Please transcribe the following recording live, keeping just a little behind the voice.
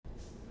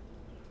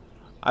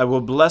I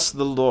will bless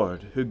the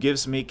Lord, who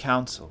gives me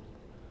counsel.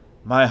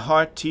 My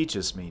heart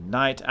teaches me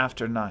night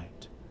after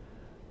night.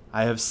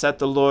 I have set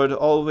the Lord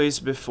always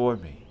before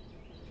me.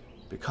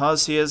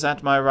 Because he is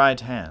at my right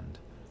hand,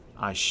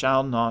 I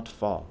shall not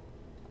fall.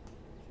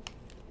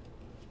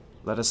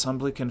 Let us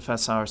humbly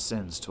confess our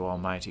sins to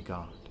Almighty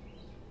God.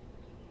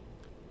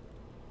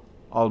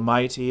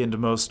 Almighty and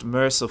most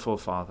merciful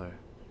Father,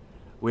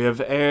 we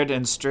have erred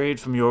and strayed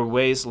from your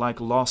ways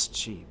like lost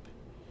sheep.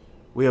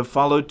 We have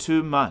followed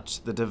too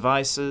much the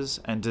devices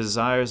and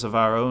desires of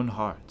our own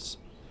hearts.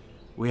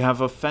 We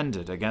have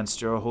offended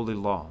against your holy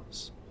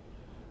laws.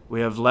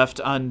 We have left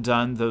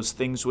undone those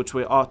things which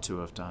we ought to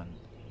have done,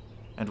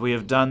 and we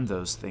have done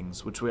those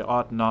things which we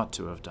ought not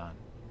to have done.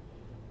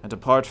 And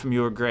apart from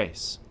your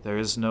grace, there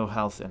is no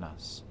health in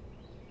us.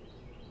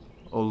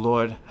 O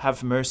Lord,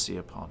 have mercy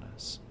upon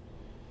us.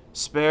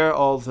 Spare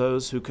all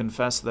those who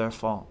confess their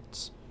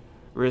faults.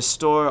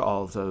 Restore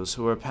all those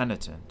who are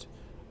penitent,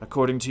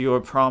 according to your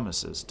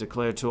promises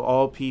declared to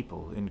all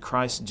people in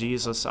Christ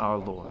Jesus our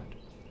Lord.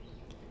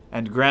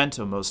 And grant,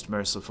 O most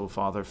merciful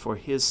Father, for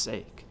his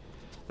sake,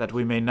 that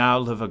we may now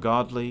live a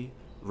godly,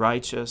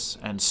 righteous,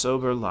 and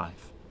sober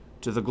life,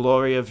 to the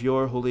glory of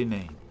your holy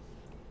name.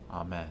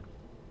 Amen.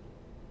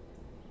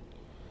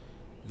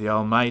 The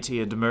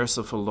Almighty and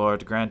merciful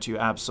Lord grant you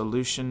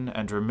absolution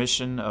and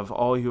remission of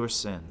all your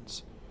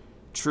sins,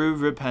 true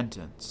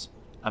repentance,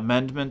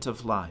 amendment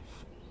of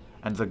life,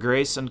 and the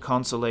grace and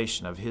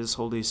consolation of his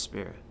Holy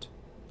Spirit.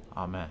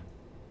 Amen.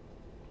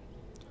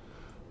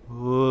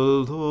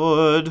 O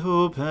Lord,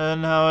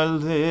 open our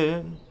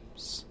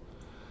lips,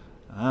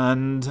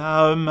 and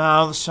our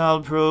mouth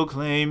shall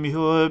proclaim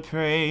your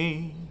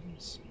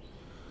praise.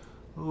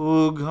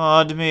 O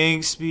God,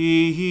 make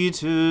speed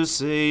to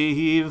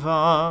save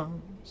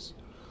us.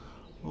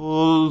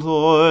 O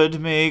Lord,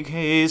 make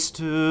haste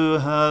to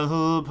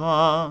help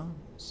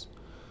us.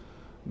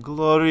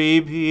 Glory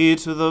be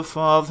to the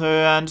Father,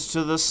 and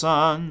to the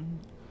Son,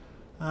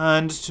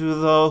 and to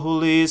the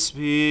Holy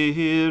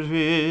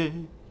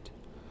Spirit,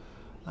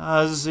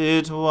 as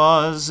it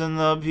was in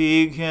the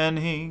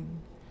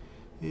beginning,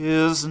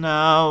 is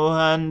now,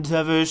 and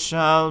ever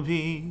shall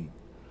be,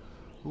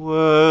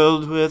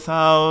 world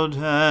without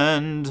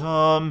end.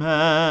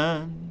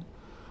 Amen.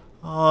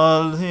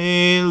 Alleluia.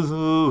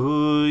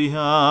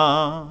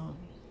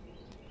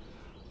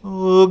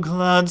 O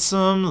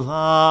gladsome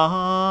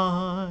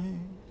light,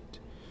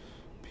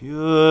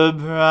 pure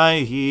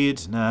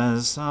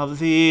brightness of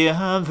the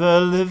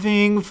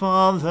ever-living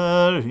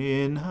Father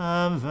in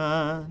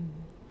heaven,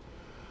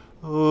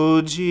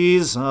 O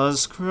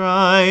Jesus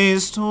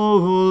Christ,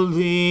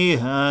 holy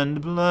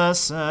and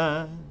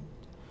blessed,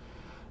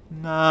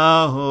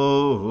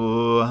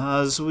 now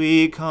as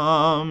we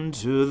come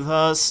to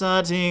the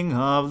setting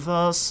of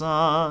the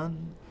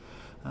sun,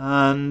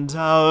 and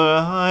our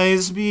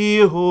eyes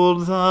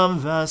behold the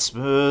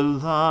vesper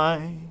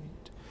light,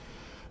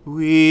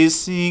 we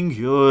sing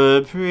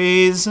your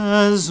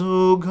praises,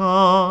 O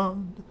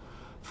God,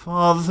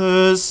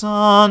 Father,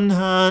 Son,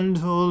 and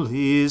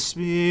Holy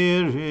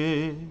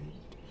Spirit.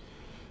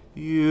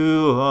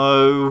 You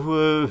are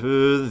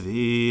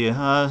worthy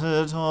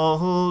at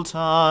all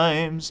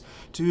times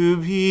to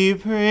be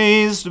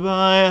praised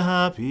by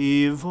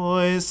happy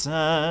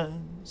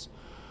voices,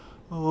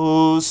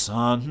 O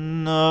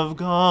Son of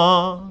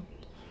God,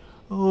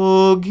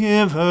 O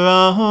Giver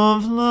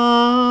of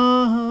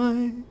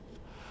life,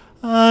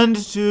 and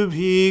to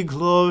be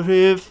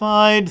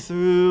glorified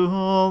through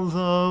all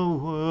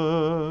the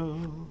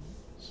world.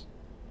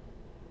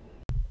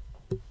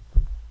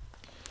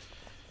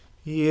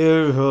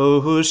 Hear,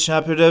 O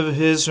Shepherd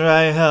of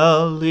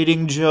Israel,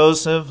 leading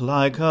Joseph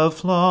like a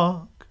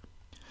flock.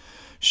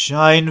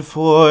 Shine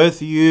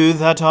forth, you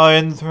that are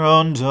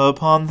enthroned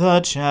upon the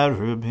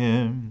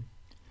cherubim.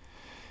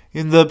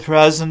 In the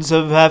presence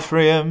of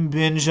Ephraim,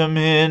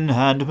 Benjamin,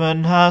 and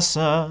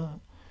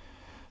Manasseh,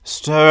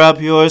 stir up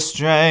your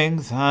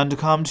strength, and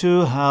come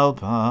to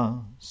help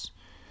us.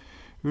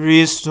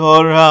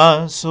 Restore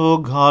us, O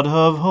God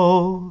of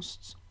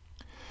hosts.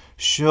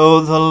 Show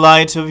the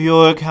light of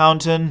your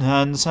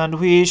countenance, and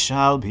we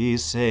shall be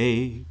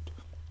saved.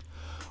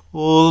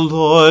 O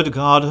Lord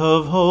God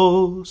of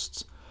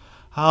hosts,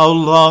 how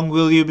long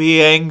will you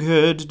be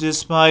angered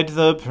despite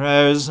the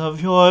prayers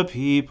of your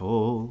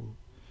people?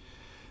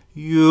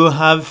 You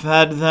have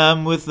fed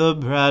them with the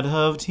bread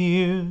of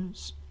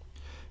tears.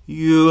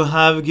 You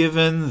have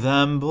given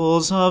them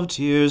bowls of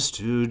tears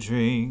to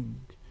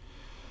drink.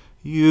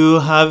 You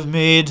have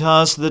made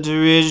us the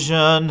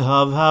derision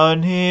of our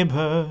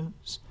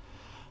neighbors,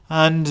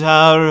 and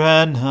our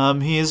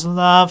enemies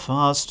laugh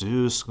us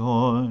to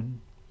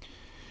scorn.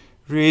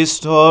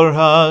 Restore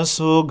us,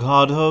 O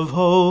God of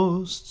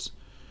hosts.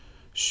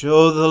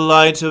 Show the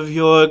light of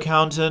your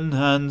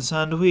countenance,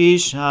 and we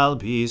shall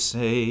be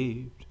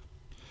saved.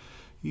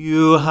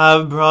 You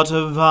have brought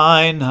a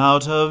vine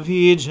out of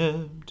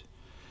Egypt.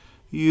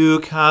 You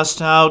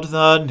cast out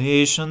the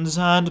nations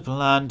and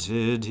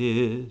planted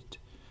it.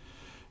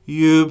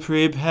 You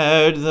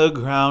prepared the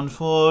ground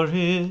for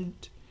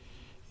it.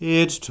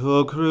 It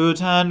took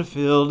root and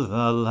filled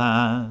the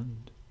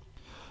land.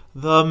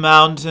 The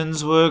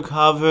mountains were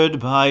covered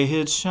by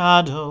its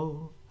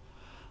shadow,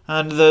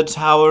 and the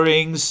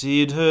towering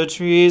cedar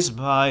trees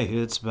by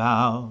its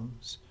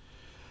boughs.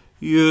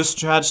 You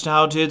stretched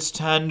out its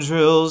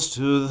tendrils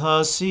to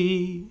the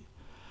sea,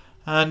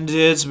 and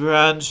its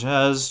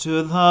branches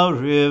to the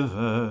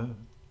river.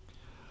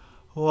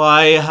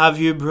 Why have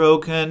you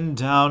broken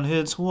down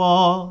its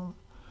wall,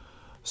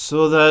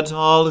 so that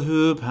all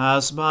who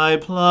pass by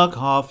pluck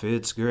off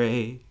its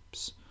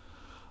grapes?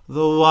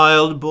 The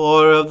wild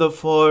boar of the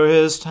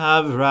forest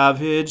have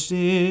ravaged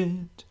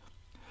it,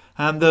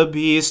 and the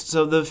beasts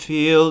of the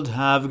field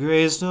have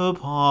grazed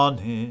upon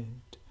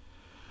it.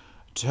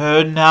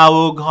 Turn now,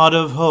 O God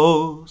of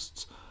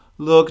hosts,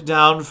 look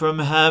down from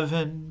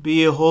heaven,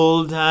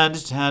 behold and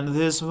tend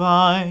this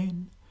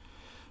vine.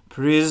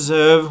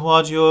 Preserve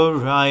what your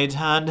right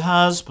hand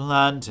has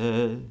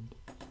planted.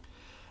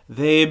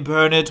 They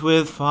burn it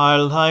with fire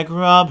like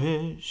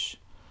rubbish.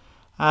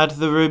 At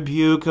the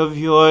rebuke of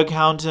your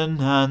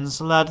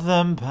countenance let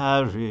them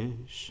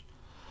perish.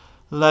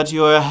 Let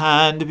your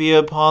hand be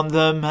upon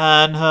the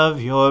man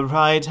of your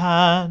right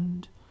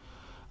hand,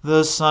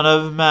 the Son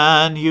of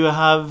Man you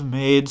have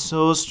made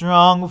so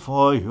strong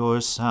for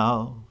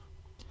yourself.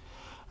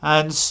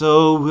 And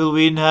so will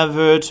we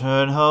never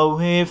turn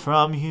away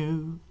from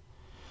you.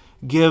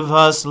 Give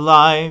us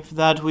life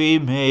that we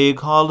may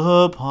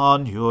call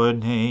upon your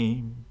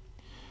name.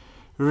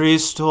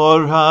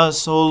 Restore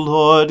us, O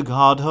Lord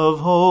God of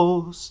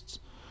hosts.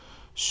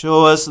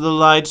 Show us the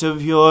light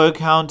of your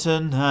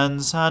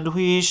countenance, and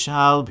we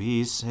shall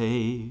be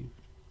saved.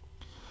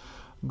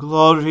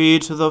 Glory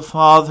to the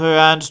Father,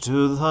 and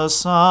to the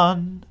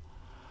Son,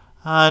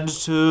 and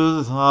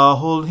to the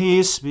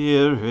Holy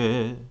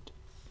Spirit,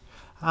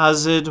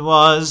 as it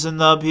was in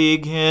the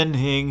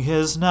beginning,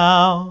 is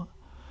now,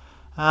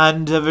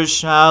 and ever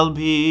shall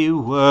be,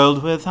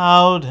 world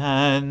without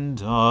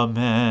end.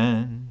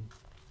 Amen.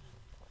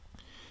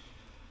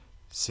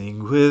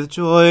 Sing with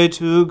joy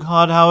to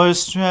God our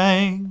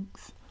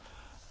strength,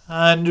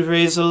 and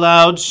raise a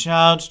loud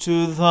shout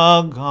to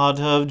the God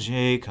of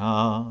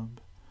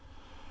Jacob.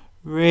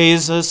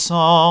 Raise a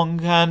song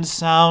and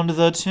sound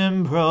the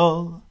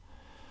timbrel,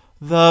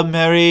 the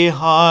merry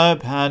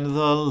harp and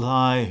the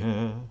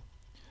lyre.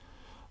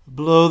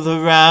 Blow the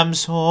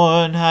ram's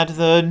horn at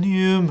the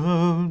new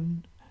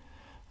moon,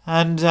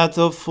 and at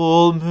the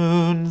full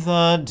moon,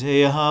 the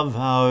day of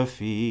our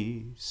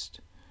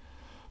feast.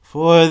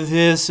 For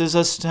this is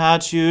a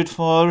statute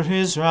for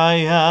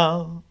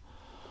Israel,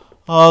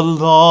 a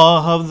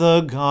law of the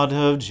God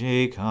of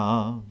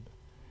Jacob.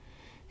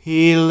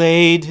 He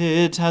laid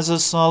it as a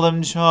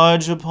solemn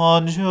charge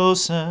upon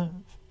Joseph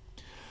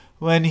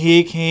when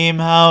he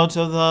came out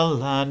of the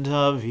land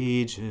of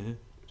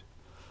Egypt.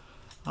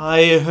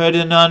 I heard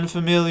an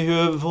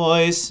unfamiliar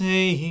voice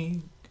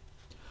saying,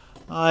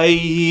 I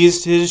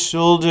eased his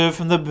shoulder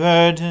from the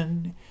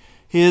burden,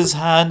 his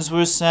hands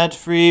were set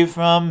free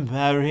from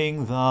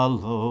bearing the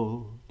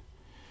load.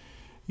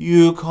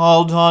 You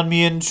called on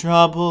me in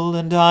trouble,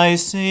 and I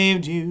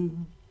saved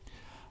you.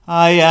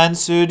 I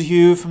answered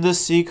you from the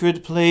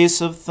secret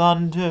place of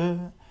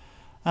thunder,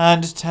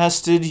 and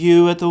tested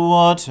you at the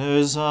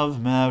waters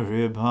of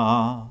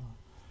Meribah.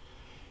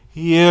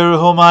 Hear,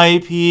 O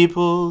my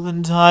people,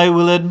 and I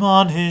will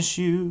admonish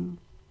you.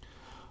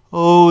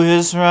 O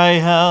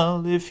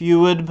Israel, if you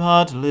would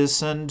but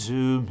listen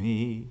to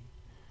me.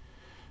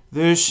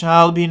 There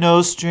shall be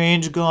no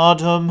strange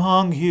god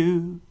among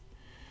you.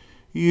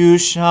 You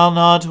shall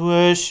not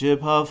worship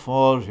a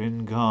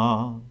foreign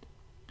god.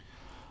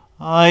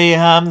 I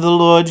am the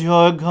Lord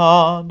your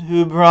God,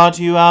 who brought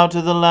you out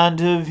of the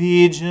land of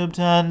Egypt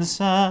and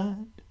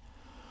said,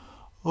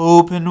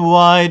 Open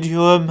wide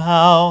your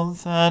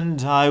mouth,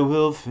 and I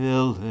will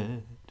fill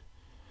it.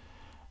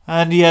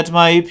 And yet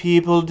my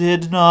people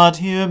did not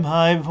hear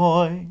my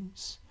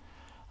voice,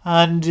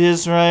 and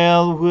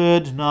Israel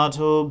would not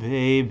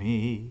obey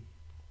me.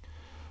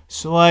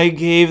 So I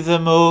gave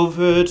them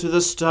over to the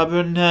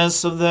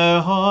stubbornness of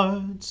their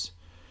hearts,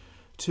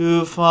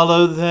 to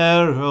follow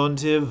their own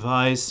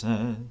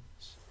devices.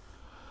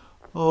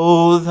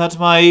 Oh, that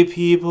my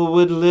people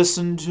would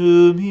listen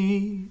to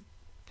me,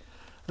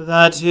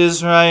 that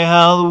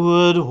Israel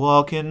would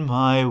walk in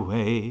my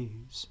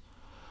ways.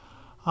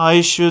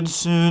 I should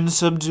soon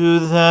subdue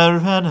their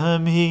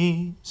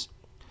enemies,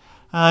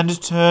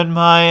 and turn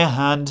my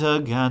hand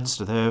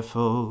against their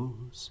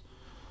foes.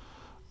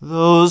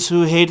 Those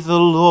who hate the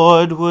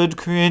Lord would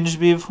cringe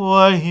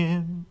before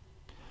him,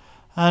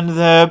 and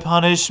their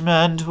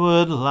punishment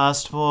would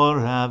last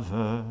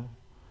forever.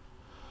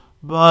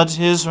 But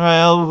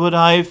Israel would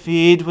I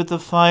feed with the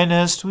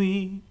finest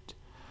wheat,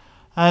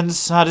 and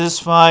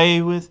satisfy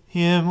with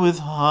him with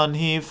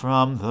honey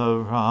from the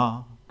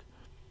rock.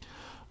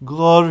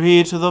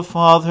 Glory to the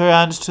Father,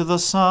 and to the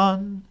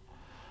Son,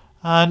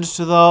 and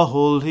to the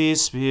Holy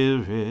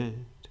Spirit,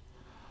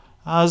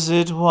 as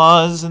it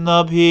was in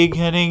the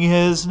beginning,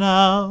 is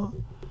now,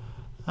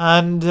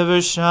 and ever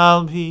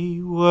shall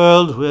be,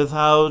 world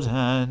without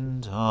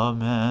end.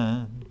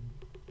 Amen.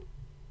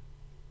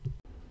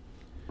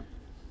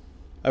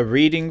 A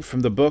reading from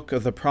the book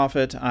of the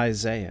prophet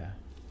Isaiah.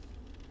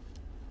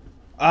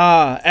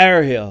 Ah,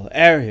 Ariel,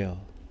 Ariel,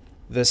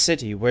 the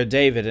city where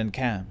David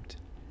encamped.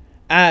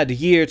 Add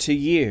year to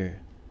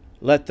year,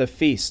 let the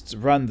feasts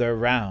run their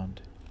round.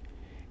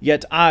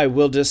 Yet I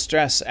will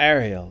distress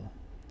Ariel,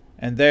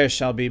 and there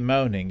shall be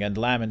moaning and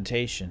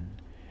lamentation,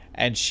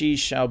 and she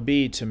shall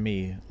be to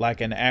me like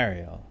an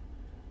Ariel,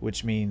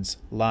 which means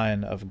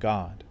Lion of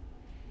God.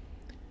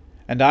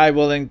 And I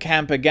will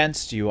encamp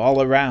against you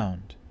all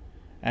around,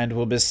 and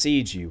will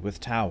besiege you with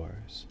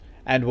towers,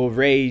 and will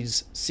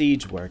raise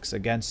siege works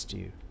against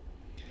you.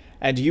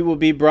 And you will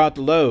be brought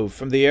low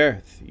from the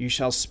earth, you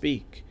shall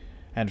speak,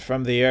 and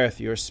from the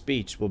earth your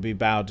speech will be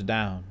bowed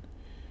down.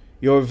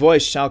 Your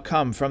voice shall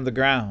come from the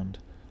ground,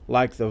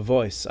 like the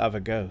voice of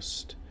a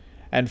ghost,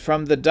 and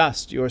from the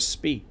dust your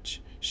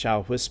speech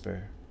shall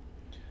whisper.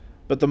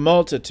 But the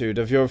multitude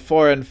of your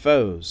foreign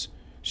foes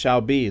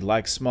shall be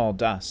like small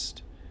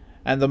dust,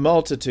 and the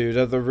multitude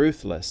of the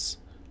ruthless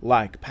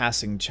like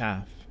passing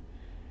chaff.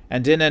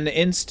 And in an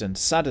instant,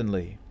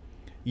 suddenly,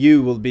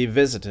 you will be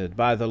visited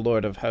by the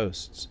Lord of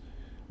hosts,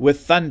 with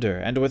thunder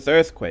and with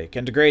earthquake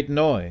and great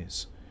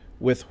noise,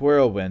 with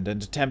whirlwind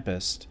and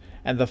tempest,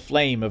 and the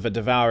flame of a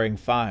devouring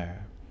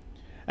fire.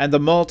 And the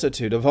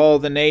multitude of all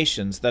the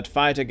nations that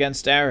fight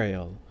against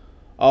Ariel,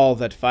 all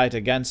that fight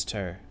against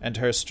her and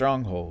her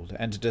stronghold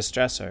and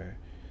distress her,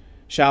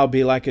 shall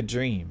be like a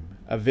dream,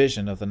 a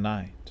vision of the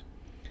night,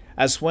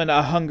 as when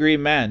a hungry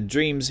man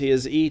dreams he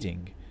is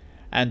eating,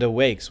 and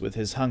awakes with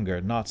his hunger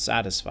not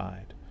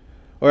satisfied,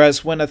 or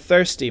as when a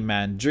thirsty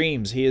man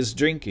dreams he is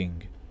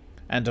drinking,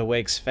 and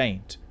awakes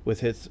faint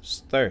with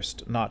his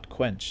thirst not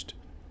quenched.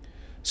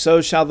 So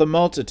shall the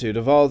multitude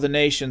of all the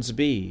nations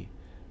be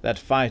that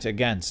fight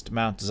against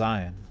Mount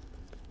Zion.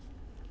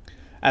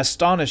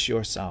 Astonish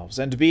yourselves,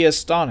 and be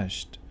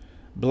astonished.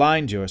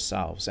 Blind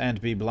yourselves, and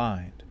be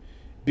blind.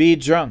 Be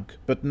drunk,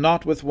 but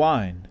not with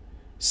wine.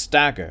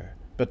 Stagger,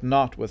 but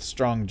not with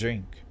strong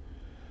drink.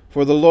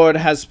 For the Lord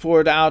has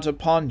poured out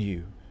upon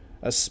you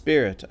a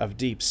spirit of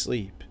deep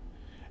sleep,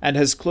 and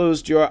has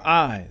closed your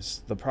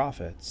eyes, the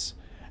prophets,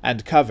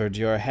 and covered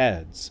your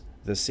heads,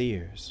 the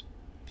seers.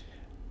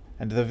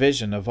 And the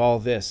vision of all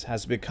this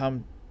has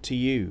become to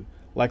you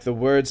like the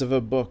words of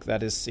a book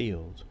that is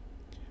sealed.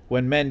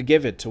 When men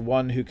give it to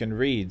one who can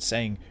read,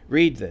 saying,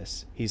 "Read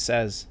this," he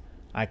says,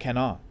 "I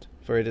cannot,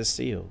 for it is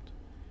sealed."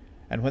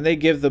 And when they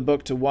give the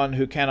book to one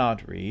who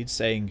cannot read,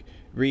 saying,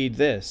 "Read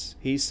this,"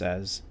 he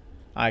says,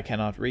 "I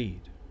cannot read."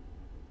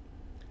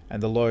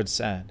 And the Lord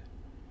said,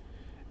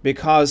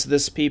 Because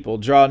this people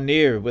draw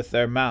near with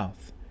their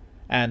mouth,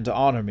 and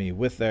honor me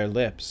with their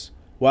lips,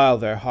 while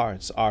their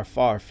hearts are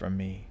far from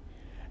me,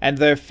 and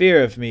their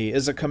fear of me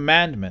is a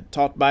commandment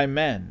taught by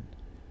men.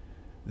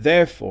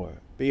 Therefore,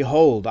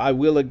 behold, I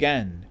will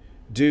again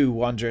do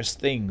wondrous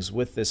things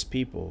with this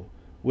people,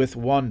 with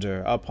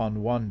wonder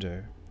upon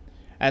wonder.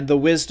 And the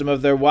wisdom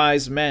of their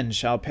wise men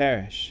shall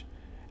perish,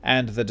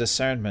 and the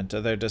discernment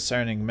of their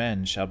discerning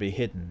men shall be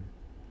hidden.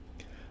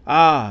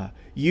 Ah,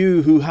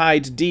 you who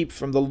hide deep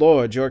from the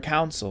Lord your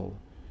counsel,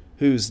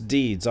 whose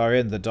deeds are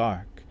in the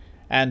dark,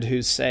 and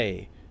who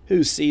say,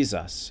 Who sees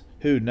us?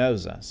 Who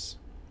knows us?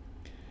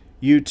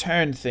 You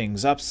turn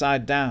things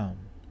upside down.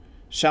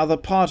 Shall the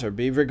potter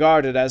be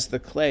regarded as the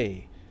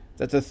clay,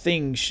 that the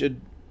thing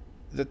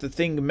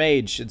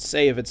made should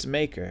say of its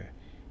maker,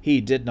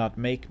 He did not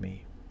make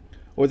me?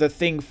 Or the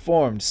thing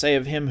formed say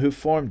of him who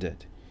formed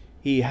it,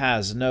 He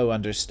has no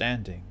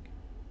understanding?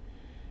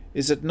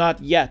 Is it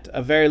not yet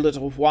a very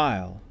little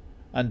while,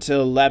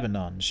 until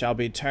Lebanon shall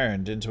be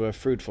turned into a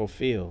fruitful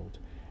field,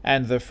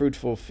 and the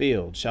fruitful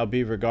field shall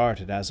be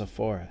regarded as a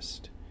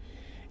forest?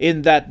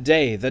 In that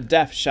day the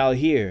deaf shall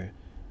hear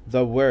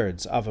the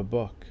words of a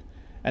book,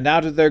 and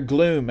out of their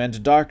gloom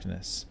and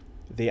darkness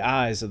the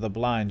eyes of the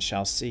blind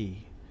shall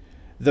see.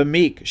 The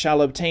meek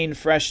shall obtain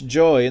fresh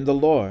joy in the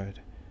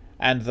Lord,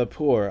 and the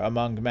poor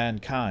among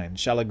mankind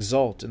shall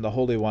exult in the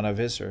Holy One of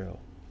Israel.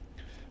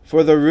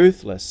 For the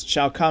ruthless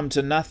shall come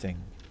to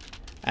nothing,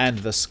 and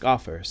the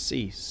scoffer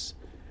cease,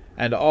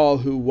 and all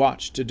who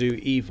watch to do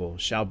evil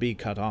shall be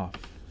cut off.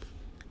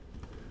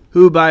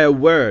 Who by a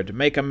word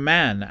make a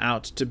man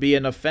out to be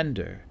an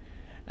offender,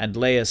 and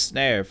lay a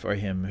snare for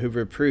him who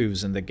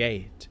reproves in the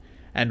gate,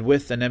 and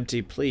with an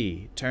empty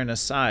plea turn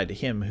aside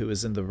him who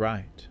is in the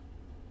right.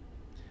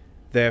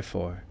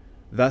 Therefore,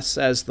 thus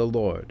says the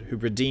Lord, who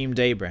redeemed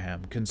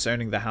Abraham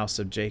concerning the house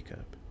of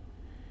Jacob,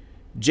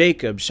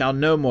 Jacob shall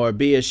no more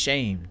be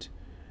ashamed,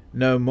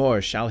 no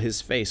more shall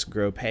his face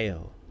grow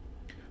pale.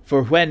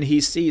 For when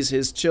he sees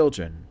his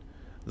children,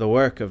 the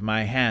work of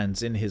my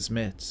hands in his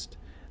midst,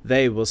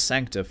 they will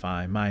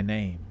sanctify my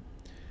name.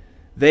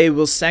 They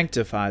will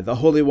sanctify the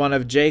Holy One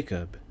of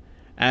Jacob,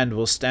 and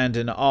will stand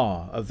in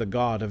awe of the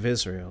God of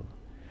Israel.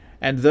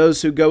 And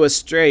those who go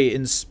astray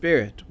in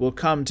spirit will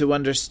come to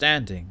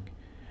understanding,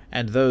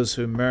 and those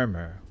who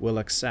murmur will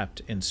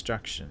accept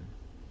instruction.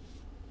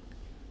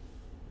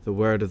 The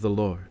word of the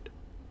Lord.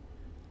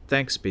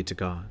 Thanks be to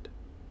God.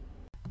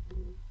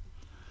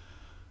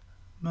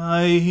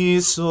 My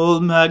soul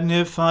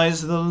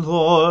magnifies the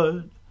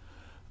Lord.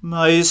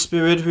 My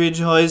spirit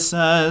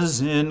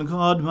rejoices in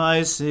God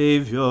my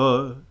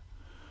Saviour,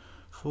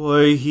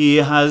 for he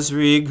has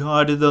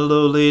regarded the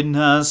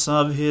lowliness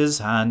of his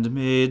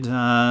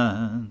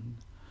handmaiden.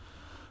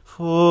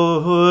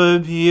 For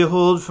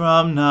behold,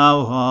 from now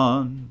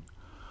on,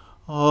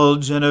 all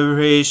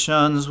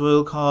generations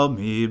will call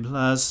me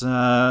blessed.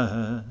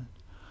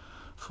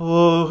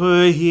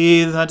 For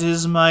he that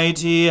is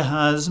mighty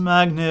has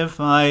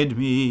magnified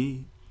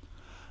me,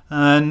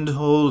 and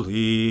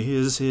holy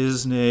is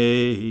his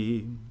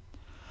name.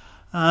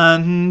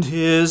 And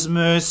his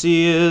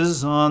mercy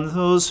is on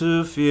those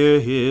who fear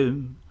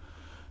him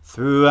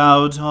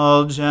throughout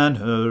all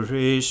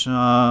generations.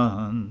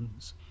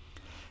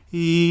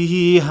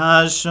 He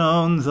has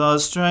shown the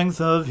strength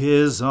of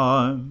his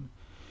arm.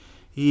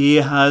 He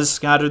has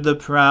scattered the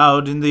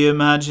proud in the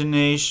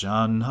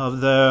imagination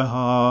of their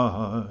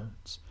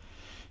hearts.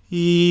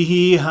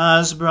 He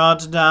has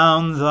brought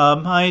down the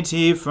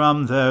mighty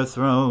from their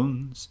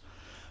thrones,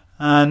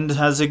 and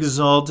has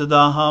exalted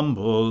the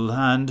humble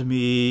and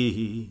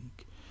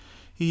meek.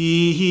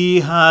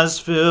 He has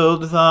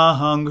filled the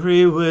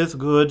hungry with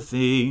good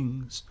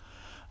things,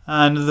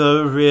 and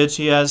the rich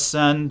he has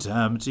sent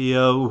empty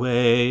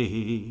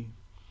away.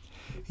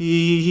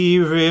 He,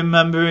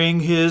 remembering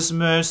his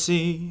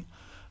mercy,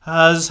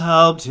 has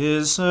helped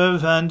his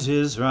servant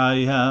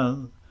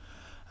Israel,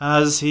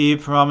 as he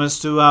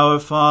promised to our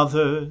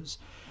fathers,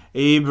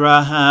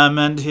 Abraham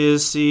and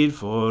his seed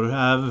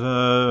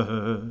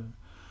forever.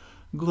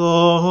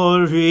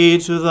 Glory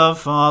to the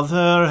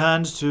Father,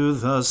 and to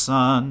the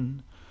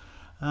Son,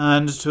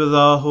 and to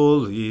the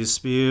Holy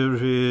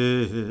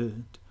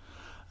Spirit,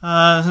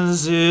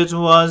 as it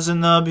was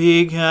in the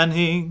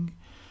beginning,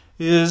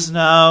 is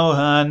now,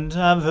 and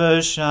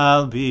ever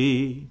shall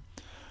be,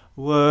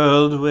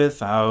 world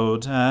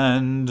without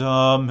end.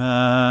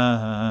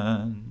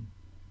 Amen.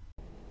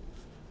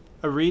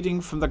 A reading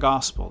from the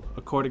Gospel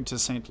according to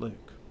St.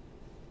 Luke.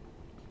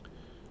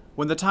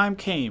 When the time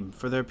came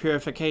for their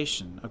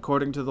purification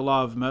according to the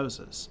law of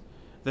Moses,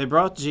 they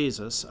brought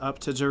Jesus up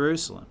to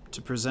Jerusalem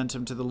to present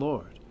him to the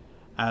Lord,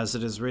 as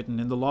it is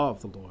written in the law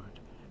of the Lord.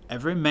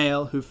 Every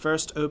male who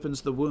first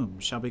opens the womb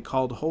shall be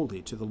called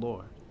holy to the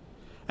Lord,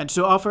 and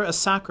to offer a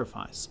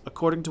sacrifice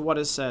according to what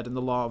is said in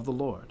the law of the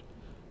Lord,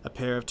 a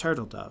pair of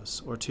turtle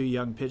doves or 2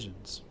 young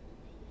pigeons.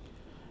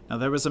 Now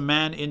there was a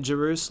man in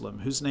Jerusalem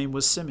whose name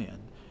was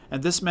Simeon,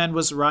 and this man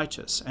was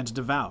righteous and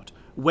devout,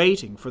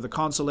 waiting for the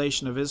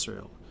consolation of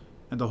Israel,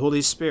 and the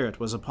Holy Spirit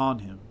was upon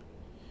him.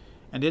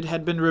 And it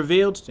had been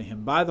revealed to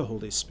him by the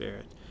Holy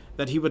Spirit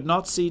that he would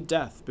not see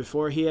death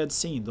before he had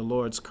seen the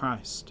Lord's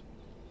Christ.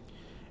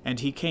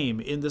 And he came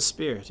in the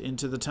Spirit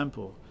into the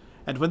temple,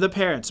 and when the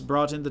parents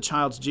brought in the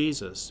child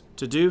Jesus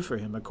to do for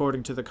him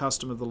according to the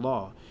custom of the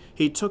law,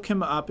 he took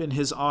him up in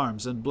his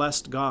arms and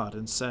blessed God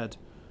and said,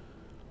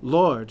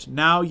 Lord,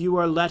 now you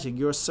are letting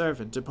your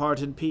servant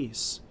depart in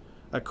peace,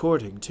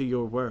 according to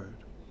your word.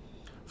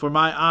 For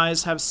my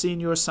eyes have seen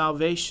your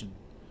salvation,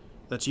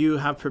 that you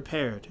have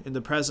prepared in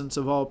the presence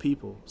of all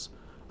peoples,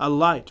 a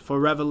light for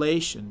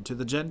revelation to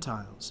the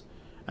Gentiles,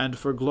 and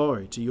for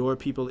glory to your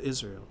people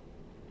Israel.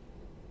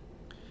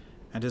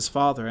 And his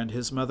father and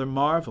his mother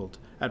marveled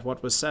at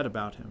what was said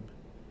about him.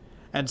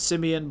 And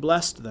Simeon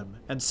blessed them,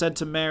 and said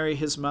to Mary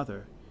his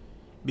mother,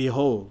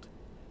 Behold,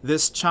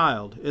 this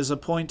child is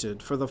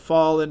appointed for the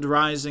fall and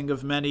rising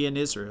of many in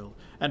Israel,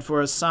 and for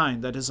a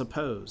sign that is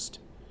opposed.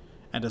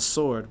 And a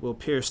sword will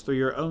pierce through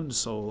your own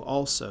soul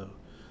also,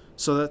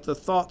 so that the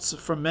thoughts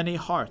from many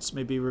hearts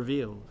may be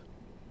revealed.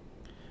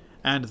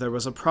 And there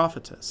was a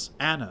prophetess,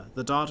 Anna,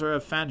 the daughter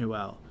of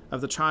Phanuel,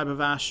 of the tribe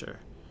of Asher.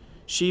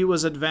 She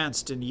was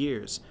advanced in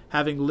years,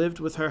 having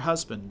lived with her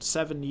husband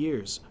 7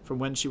 years from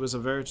when she was a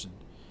virgin,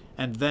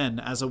 and then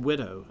as a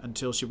widow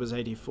until she was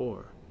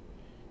 84.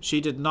 She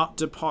did not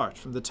depart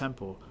from the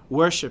temple,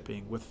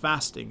 worshipping with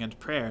fasting and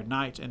prayer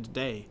night and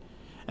day.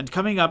 And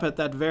coming up at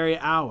that very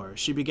hour,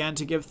 she began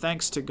to give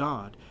thanks to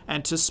God,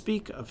 and to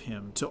speak of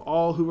him to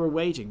all who were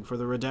waiting for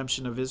the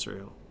redemption of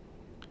Israel.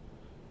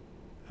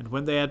 And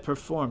when they had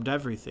performed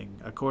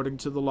everything according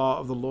to the law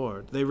of the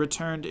Lord, they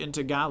returned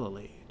into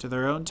Galilee, to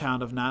their own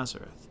town of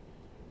Nazareth.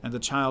 And the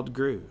child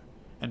grew,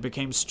 and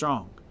became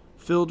strong,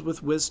 filled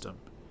with wisdom,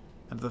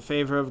 and the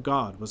favor of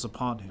God was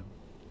upon him.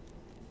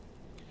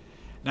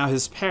 Now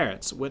his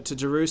parents went to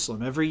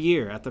Jerusalem every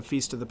year at the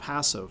feast of the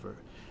Passover,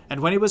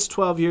 and when he was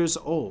 12 years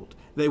old,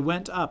 they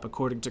went up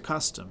according to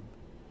custom.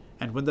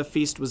 And when the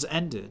feast was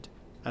ended,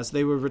 as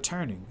they were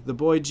returning, the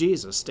boy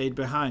Jesus stayed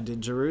behind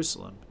in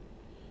Jerusalem.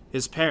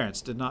 His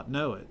parents did not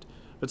know it,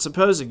 but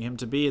supposing him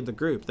to be in the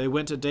group, they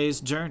went a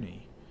day's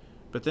journey.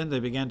 But then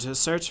they began to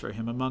search for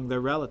him among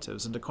their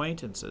relatives and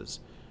acquaintances,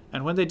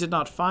 and when they did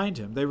not find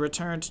him, they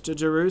returned to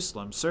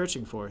Jerusalem,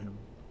 searching for him.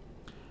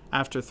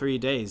 After 3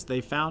 days they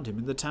found him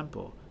in the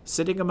temple,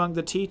 sitting among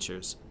the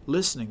teachers,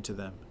 listening to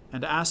them,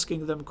 and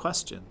asking them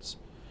questions.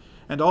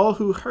 And all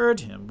who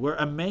heard him were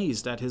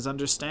amazed at his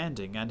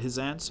understanding and his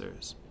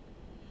answers.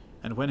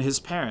 And when his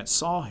parents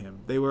saw him,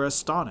 they were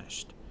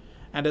astonished.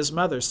 And his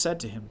mother said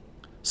to him,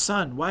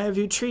 Son, why have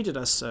you treated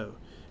us so?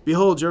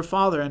 Behold, your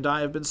father and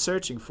I have been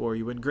searching for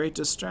you in great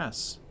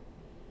distress.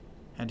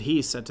 And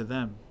he said to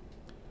them,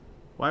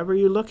 Why were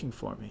you looking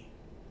for me?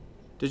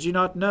 Did you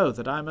not know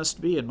that I must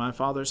be in my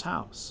father's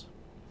house?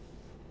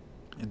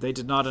 And they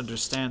did not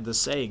understand the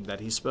saying that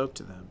he spoke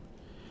to them.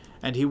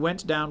 And he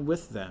went down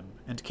with them,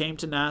 and came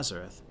to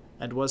Nazareth,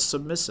 and was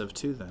submissive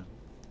to them.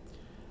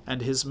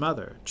 And his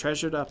mother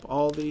treasured up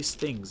all these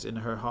things in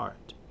her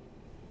heart.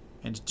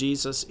 And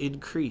Jesus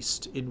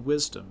increased in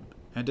wisdom,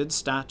 and in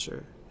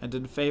stature, and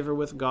in favor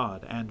with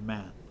God and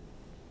man.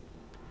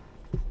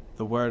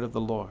 The word of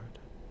the Lord.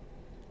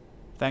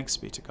 Thanks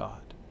be to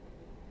God.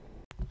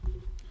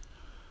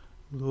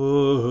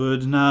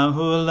 Lord, now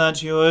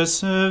let your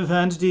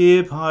servant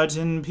depart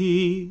in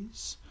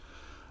peace,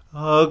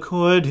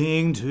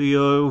 according to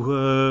your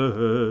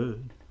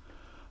word.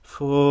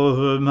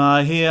 For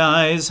my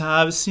eyes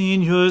have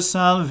seen your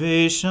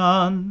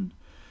salvation,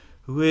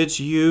 which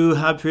you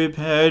have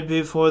prepared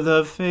before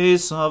the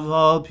face of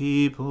all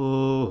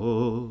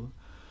people,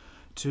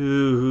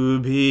 to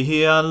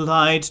be a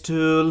light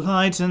to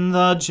lighten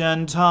the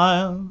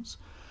Gentiles,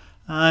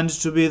 and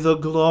to be the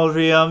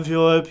glory of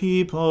your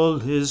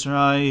people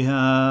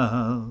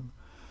Israel.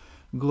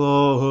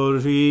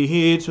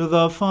 Glory to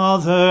the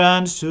Father,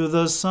 and to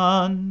the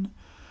Son,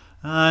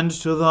 and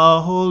to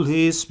the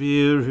Holy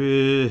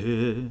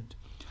Spirit,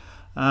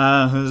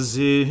 as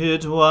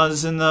it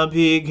was in the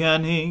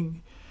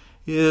beginning,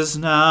 is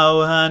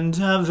now, and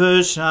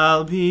ever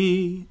shall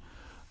be,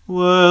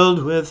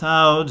 world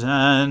without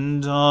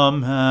end.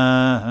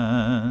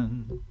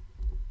 Amen.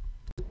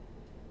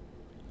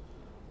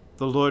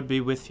 The Lord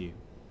be with you.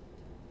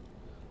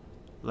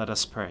 Let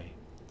us pray.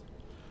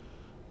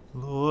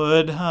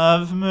 Lord,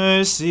 have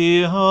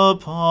mercy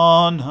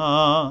upon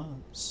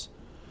us.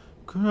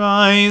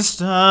 Christ,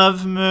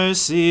 have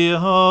mercy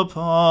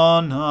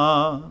upon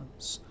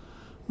us.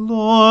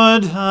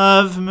 Lord,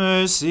 have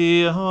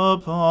mercy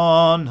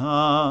upon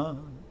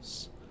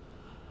us.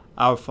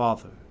 Our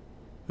Father,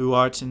 who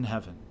art in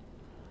heaven,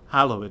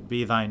 hallowed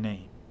be thy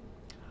name.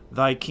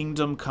 Thy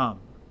kingdom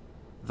come,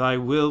 thy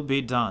will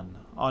be done,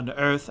 on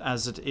earth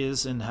as it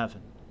is in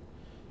heaven.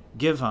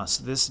 Give us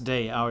this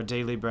day our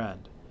daily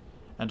bread,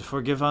 and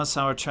forgive us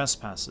our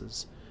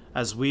trespasses,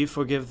 as we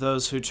forgive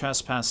those who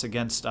trespass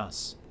against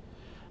us.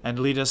 And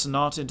lead us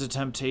not into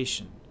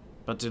temptation,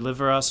 but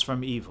deliver us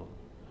from evil.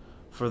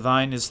 For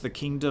thine is the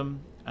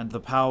kingdom, and the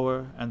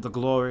power, and the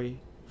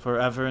glory,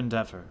 forever and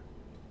ever.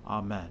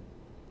 Amen.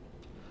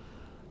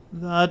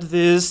 That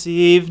this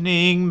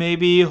evening may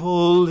be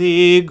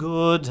holy,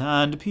 good,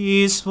 and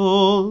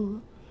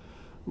peaceful,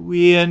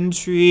 we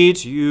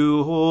entreat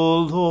you,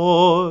 O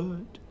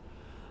Lord,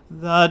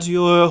 that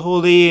your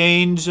holy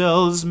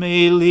angels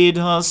may lead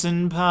us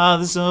in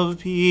paths of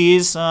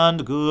peace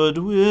and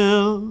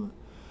goodwill.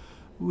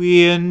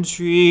 We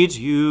entreat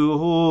you,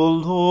 O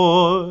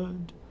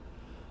Lord,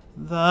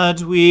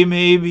 that we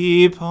may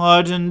be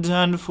pardoned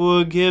and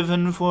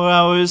forgiven for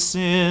our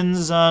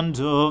sins and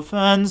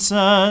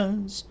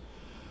offenses.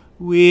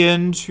 We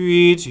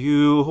entreat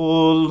you,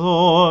 O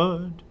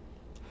Lord,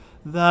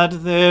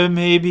 that there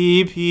may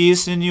be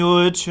peace in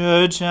your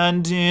church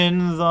and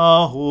in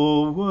the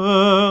whole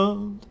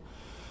world.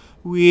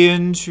 We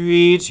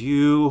entreat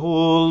you,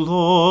 O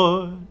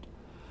Lord,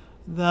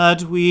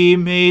 that we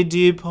may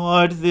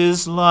depart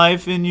this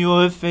life in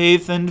your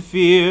faith and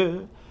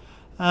fear,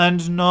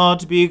 and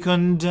not be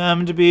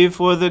condemned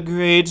before the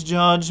great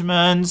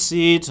judgment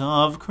seat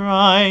of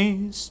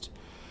Christ.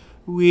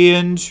 We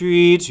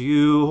entreat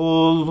you,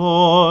 O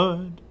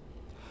Lord,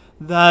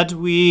 that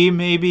we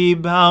may be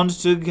bound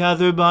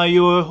together by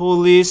your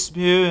Holy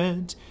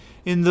Spirit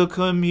in the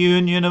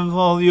communion of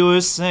all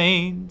your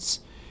saints,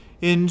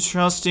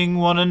 entrusting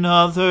one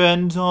another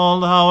and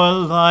all our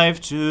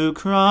life to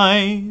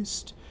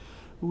Christ.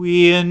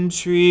 We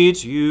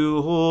entreat you,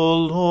 O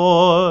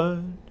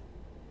Lord.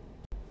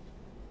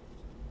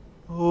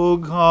 O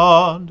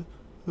God,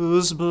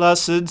 whose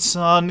blessed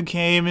Son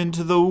came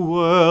into the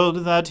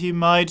world that he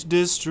might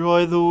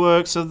destroy the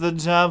works of the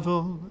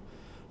devil,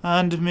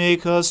 and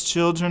make us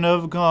children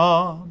of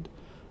God,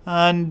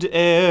 and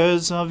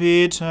heirs of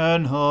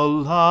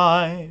eternal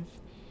life,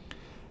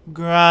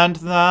 grant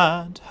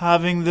that,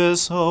 having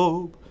this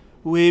hope,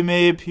 we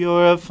may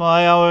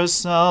purify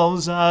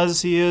ourselves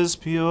as he is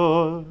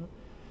pure,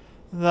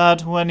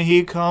 that when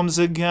he comes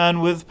again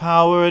with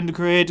power and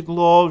great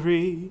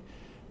glory,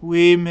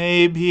 we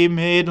may be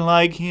made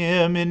like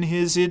him in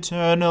his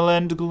eternal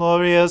and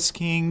glorious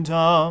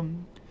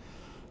kingdom,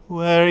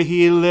 where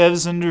he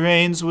lives and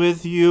reigns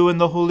with you in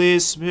the Holy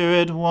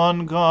Spirit,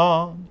 one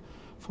God,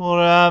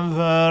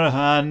 forever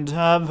and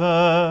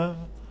ever.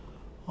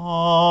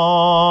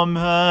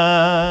 Amen.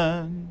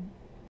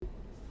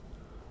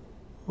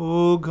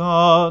 O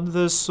God,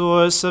 the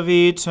source of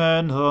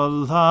eternal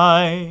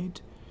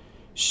light,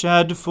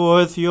 shed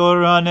forth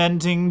your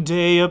unending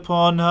day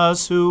upon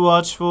us who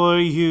watch for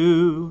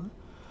you,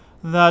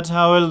 that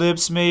our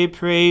lips may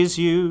praise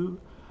you,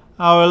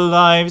 our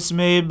lives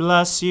may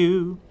bless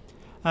you,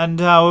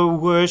 and our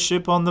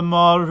worship on the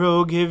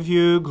morrow give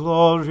you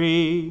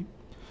glory.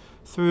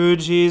 through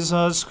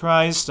Jesus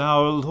Christ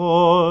our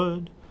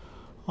Lord.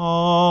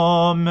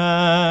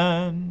 Amen.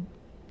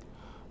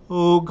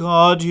 O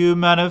God, you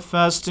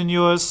manifest in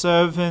your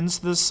servants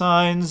the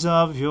signs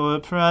of your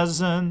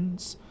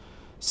presence.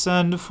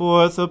 Send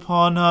forth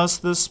upon us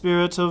the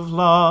Spirit of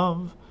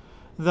love,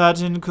 that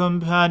in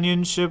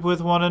companionship with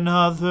one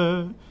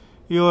another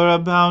your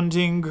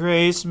abounding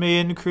grace may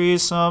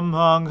increase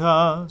among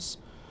us.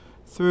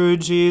 Through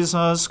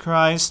Jesus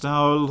Christ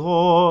our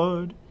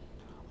Lord.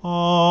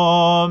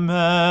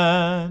 Amen.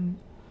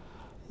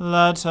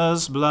 Let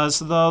us bless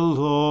the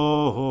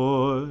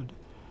Lord.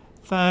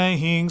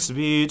 Thanks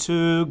be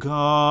to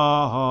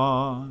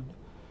God.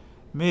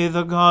 May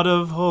the God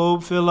of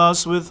hope fill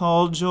us with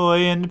all joy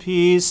and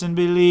peace in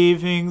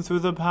believing through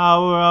the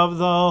power of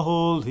the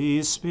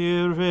Holy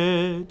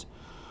Spirit.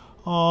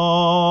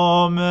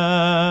 Amen.